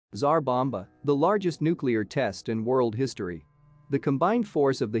Tsar Bomba, the largest nuclear test in world history. The combined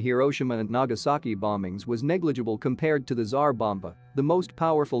force of the Hiroshima and Nagasaki bombings was negligible compared to the Tsar Bomba, the most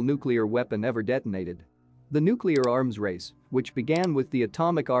powerful nuclear weapon ever detonated. The nuclear arms race, which began with the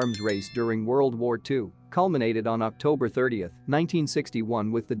atomic arms race during World War II, culminated on October 30,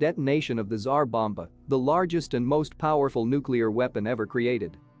 1961 with the detonation of the Tsar Bomba, the largest and most powerful nuclear weapon ever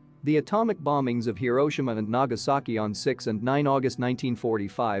created. The atomic bombings of Hiroshima and Nagasaki on 6 and 9 August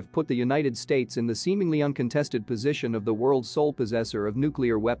 1945 put the United States in the seemingly uncontested position of the world's sole possessor of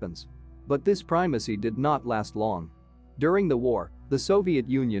nuclear weapons. But this primacy did not last long. During the war, the Soviet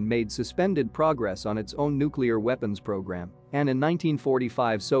Union made suspended progress on its own nuclear weapons program, and in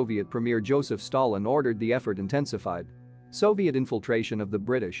 1945 Soviet Premier Joseph Stalin ordered the effort intensified. Soviet infiltration of the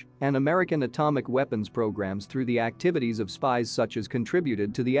British and American atomic weapons programs through the activities of spies such as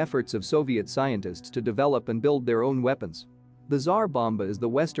contributed to the efforts of Soviet scientists to develop and build their own weapons. The Tsar Bomba is the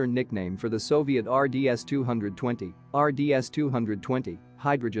Western nickname for the Soviet RDS-220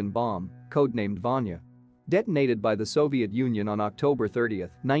 hydrogen bomb, codenamed Vanya. Detonated by the Soviet Union on October 30,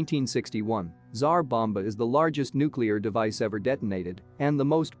 1961, Tsar Bomba is the largest nuclear device ever detonated and the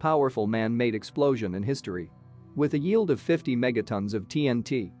most powerful man-made explosion in history. With a yield of 50 megatons of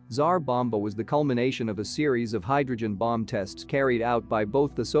TNT, Tsar Bomba was the culmination of a series of hydrogen bomb tests carried out by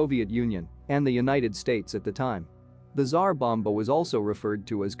both the Soviet Union and the United States at the time. The Tsar Bomba was also referred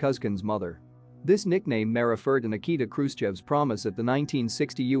to as Kuzkin's mother. This nickname may refer to Nikita Khrushchev's promise at the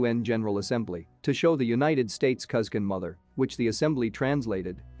 1960 UN General Assembly to show the United States Kuzkin mother, which the assembly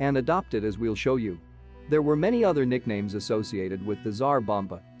translated and adopted as we'll show you. There were many other nicknames associated with the Tsar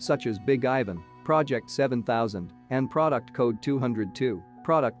Bomba, such as Big Ivan, Project 7000, and Product Code 202,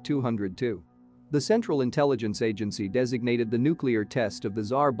 Product 202. The Central Intelligence Agency designated the nuclear test of the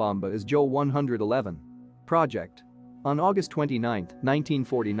Tsar Bomba as Joe 111. Project. On August 29,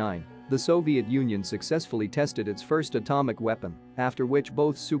 1949, the Soviet Union successfully tested its first atomic weapon, after which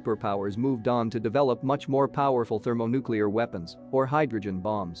both superpowers moved on to develop much more powerful thermonuclear weapons, or hydrogen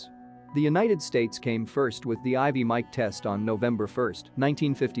bombs. The United States came first with the Ivy Mike test on November 1,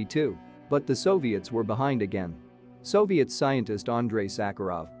 1952. But the Soviets were behind again. Soviet scientist Andrei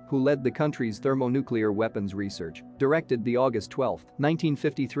Sakharov, who led the country's thermonuclear weapons research, directed the August 12,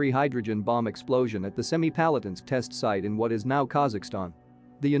 1953 hydrogen bomb explosion at the Semipalatinsk test site in what is now Kazakhstan.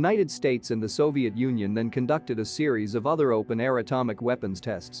 The United States and the Soviet Union then conducted a series of other open-air atomic weapons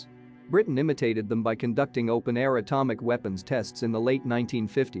tests. Britain imitated them by conducting open-air atomic weapons tests in the late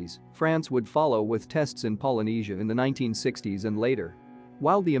 1950s. France would follow with tests in Polynesia in the 1960s and later.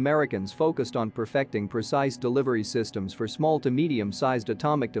 While the Americans focused on perfecting precise delivery systems for small to medium-sized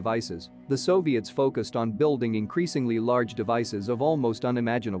atomic devices, the Soviets focused on building increasingly large devices of almost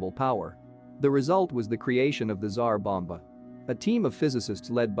unimaginable power. The result was the creation of the Tsar Bomba. A team of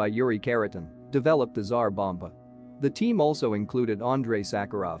physicists led by Yuri Karatin developed the Tsar Bomba. The team also included Andrei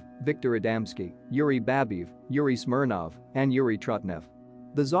Sakharov, Viktor Adamski, Yuri Babiev, Yuri Smirnov, and Yuri Trutnev.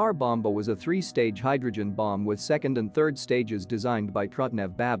 The Tsar Bomba was a three-stage hydrogen bomb with second and third stages designed by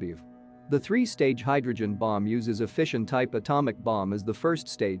Trutnev-Babiev. The three-stage hydrogen bomb uses a fission-type atomic bomb as the first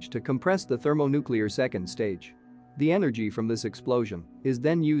stage to compress the thermonuclear second stage. The energy from this explosion is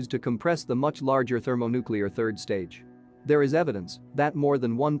then used to compress the much larger thermonuclear third stage. There is evidence that more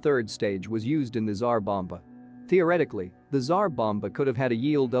than one-third stage was used in the Tsar Bomba. Theoretically, the Tsar Bomba could have had a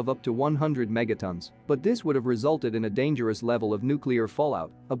yield of up to 100 megatons, but this would have resulted in a dangerous level of nuclear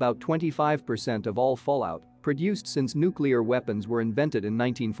fallout, about 25% of all fallout produced since nuclear weapons were invented in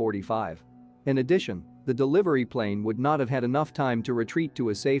 1945. In addition, the delivery plane would not have had enough time to retreat to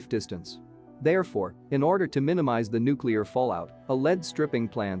a safe distance. Therefore, in order to minimize the nuclear fallout, a lead stripping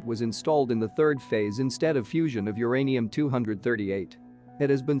plant was installed in the third phase instead of fusion of uranium-238. It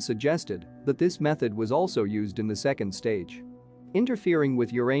has been suggested that this method was also used in the second stage. Interfering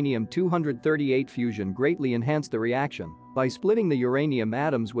with uranium-238 fusion greatly enhanced the reaction by splitting the uranium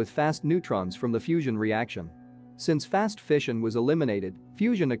atoms with fast neutrons from the fusion reaction. Since fast fission was eliminated,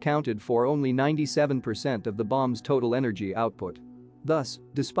 fusion accounted for only 97% of the bomb's total energy output. Thus,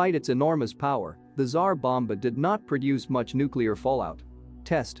 despite its enormous power, the Tsar Bomba did not produce much nuclear fallout.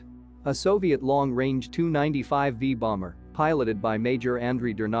 Test. A Soviet long-range Tu-95V bomber, piloted by Major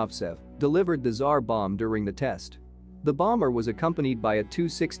Andriy Dernovtsev, delivered the Tsar Bomb during the test. The bomber was accompanied by a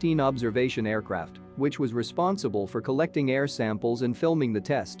Tu-16 observation aircraft, which was responsible for collecting air samples and filming the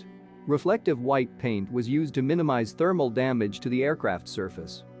test. Reflective white paint was used to minimize thermal damage to the aircraft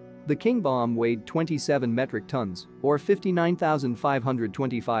surface. The King bomb weighed 27 metric tons, or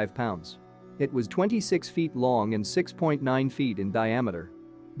 59,525 pounds. It was 26 feet long and 6.9 feet in diameter.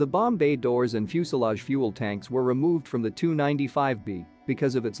 The bomb bay doors and fuselage fuel tanks were removed from the Tu-95B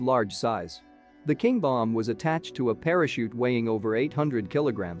because of its large size. The King bomb was attached to a parachute weighing over 800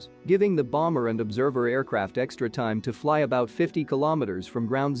 kilograms, giving the bomber and observer aircraft extra time to fly about 50 kilometers from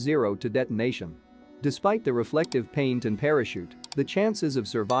ground zero to detonation. Despite the reflective paint and parachute, the chances of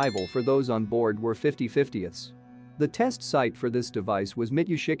survival for those on board were 50-50ths. The test site for this device was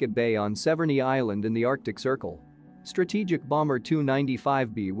Mityushika Bay on Severny Island in the Arctic Circle. Strategic Bomber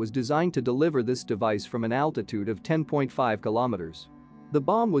 295B was designed to deliver this device from an altitude of 10.5 kilometers. The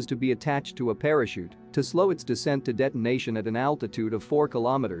bomb was to be attached to a parachute to slow its descent to detonation at an altitude of 4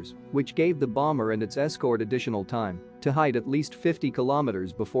 kilometers, which gave the bomber and its escort additional time to hide at least 50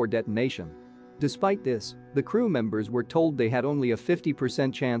 kilometers before detonation. Despite this, the crew members were told they had only a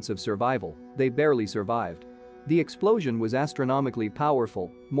 50% chance of survival. They barely survived. The explosion was astronomically powerful,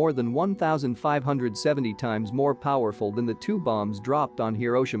 more than 1,570 times more powerful than the two bombs dropped on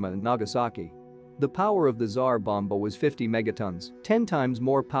Hiroshima and Nagasaki. The power of the Tsar Bomba was 50 megatons, 10 times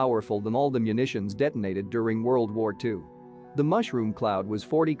more powerful than all the munitions detonated during World War II. The mushroom cloud was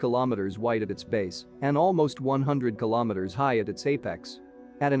 40 kilometers wide at its base and almost 100 kilometers high at its apex.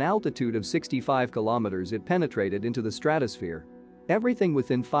 At an altitude of 65 kilometers, it penetrated into the stratosphere. Everything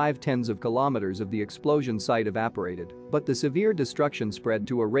within 5/10 of kilometers of the explosion site evaporated, but the severe destruction spread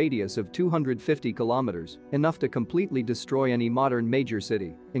to a radius of 250 kilometers, enough to completely destroy any modern major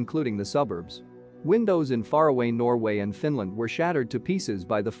city, including the suburbs. Windows in faraway Norway and Finland were shattered to pieces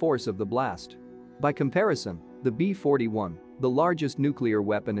by the force of the blast. By comparison, the B-41, the largest nuclear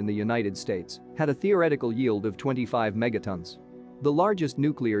weapon in the United States, had a theoretical yield of 25 megatons. The largest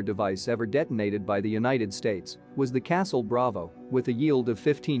nuclear device ever detonated by the United States was the Castle Bravo, with a yield of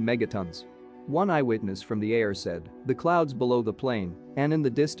 15 megatons. One eyewitness from the air said, "The clouds below the plane, and in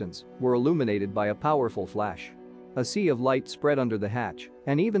the distance, were illuminated by a powerful flash. A sea of light spread under the hatch,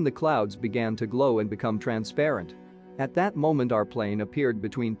 and even the clouds began to glow and become transparent. At that moment our plane appeared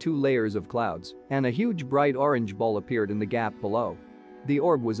between two layers of clouds, and a huge bright orange ball appeared in the gap below. The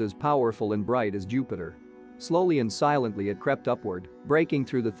orb was as powerful and bright as Jupiter. Slowly and silently it crept upward, breaking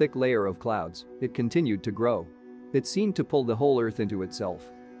through the thick layer of clouds. It continued to grow. It seemed to pull the whole earth into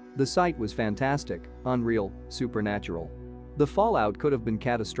itself. The sight was fantastic, unreal, supernatural. The fallout could have been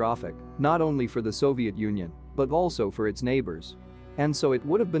catastrophic, not only for the Soviet Union, but also for its neighbors. And so it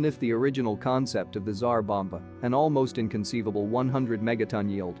would have been if the original concept of the Tsar Bomba, an almost inconceivable 100 megaton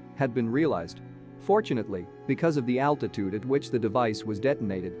yield, had been realized. Fortunately, because of the altitude at which the device was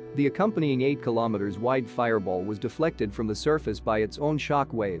detonated, the accompanying 8 kilometers wide fireball was deflected from the surface by its own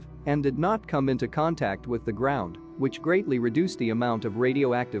shock wave and did not come into contact with the ground, which greatly reduced the amount of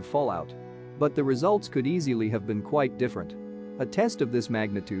radioactive fallout. But the results could easily have been quite different. A test of this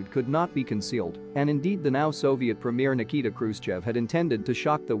magnitude could not be concealed, and indeed the now Soviet Premier Nikita Khrushchev had intended to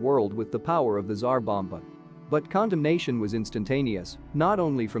shock the world with the power of the Tsar Bomba. But condemnation was instantaneous, not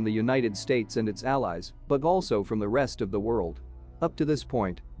only from the United States and its allies, but also from the rest of the world. Up to this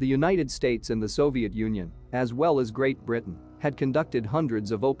point, the United States and the Soviet Union, as well as Great Britain, had conducted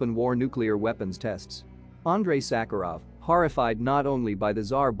hundreds of open-war nuclear weapons tests. Andrei Sakharov, horrified not only by the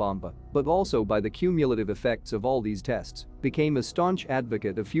Tsar Bomba, but also by the cumulative effects of all these tests, became a staunch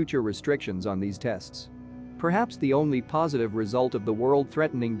advocate of future restrictions on these tests. Perhaps the only positive result of the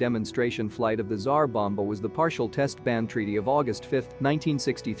world-threatening demonstration flight of the Tsar Bomba was the Partial Test Ban Treaty of August 5,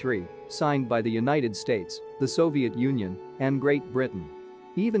 1963, signed by the United States, the Soviet Union, and Great Britain.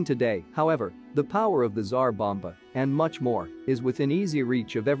 Even today, however, the power of the Tsar Bomba, and much more, is within easy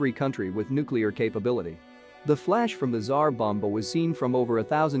reach of every country with nuclear capability. The flash from the Tsar Bomba was seen from over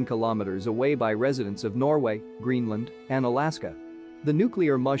 1,000 kilometers away by residents of Norway, Greenland, and Alaska. The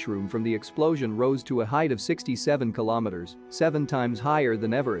nuclear mushroom from the explosion rose to a height of 67 kilometers, 7 times higher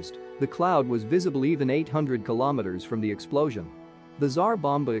than Everest. The cloud was visible even 800 kilometers from the explosion. The Tsar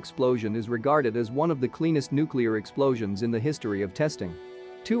Bomba explosion is regarded as one of the cleanest nuclear explosions in the history of testing.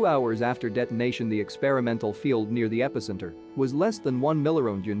 2 hours after detonation, the experimental field near the epicenter was less than 1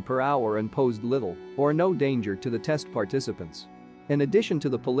 milliroentgen per hour and posed little or no danger to the test participants. In addition to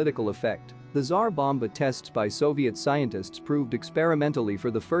the political effect, the Tsar Bomba tests by Soviet scientists proved experimentally for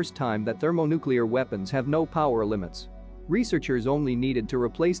the first time that thermonuclear weapons have no power limits. Researchers only needed to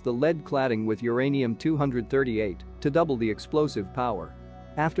replace the lead cladding with uranium-238 to double the explosive power.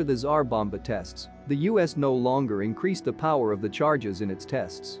 After the Tsar Bomba tests, the US no longer increased the power of the charges in its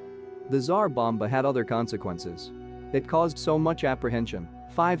tests. The Tsar Bomba had other consequences. It caused so much apprehension,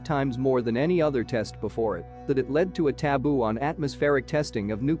 5 times more than any other test before it, that it led to a taboo on atmospheric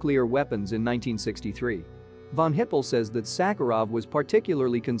testing of nuclear weapons in 1963. Von Hippel says that Sakharov was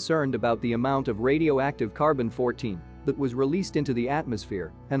particularly concerned about the amount of radioactive carbon-14 that was released into the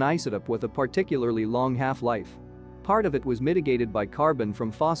atmosphere, an isotope with a particularly long half-life. Part of it was mitigated by carbon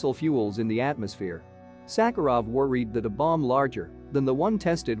from fossil fuels in the atmosphere. Sakharov worried that a bomb larger than the one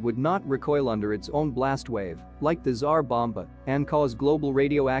tested would not recoil under its own blast wave, like the Tsar Bomba, and cause global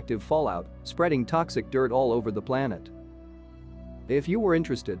radioactive fallout, spreading toxic dirt all over the planet. If you were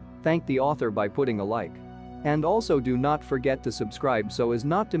interested, thank the author by putting a like. And also do not forget to subscribe so as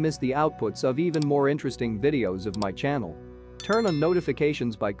not to miss the outputs of even more interesting videos of my channel. Turn on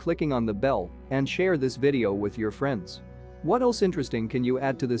notifications by clicking on the bell and share this video with your friends. What else interesting can you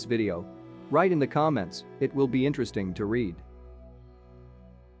add to this video? Write in the comments, it will be interesting to read.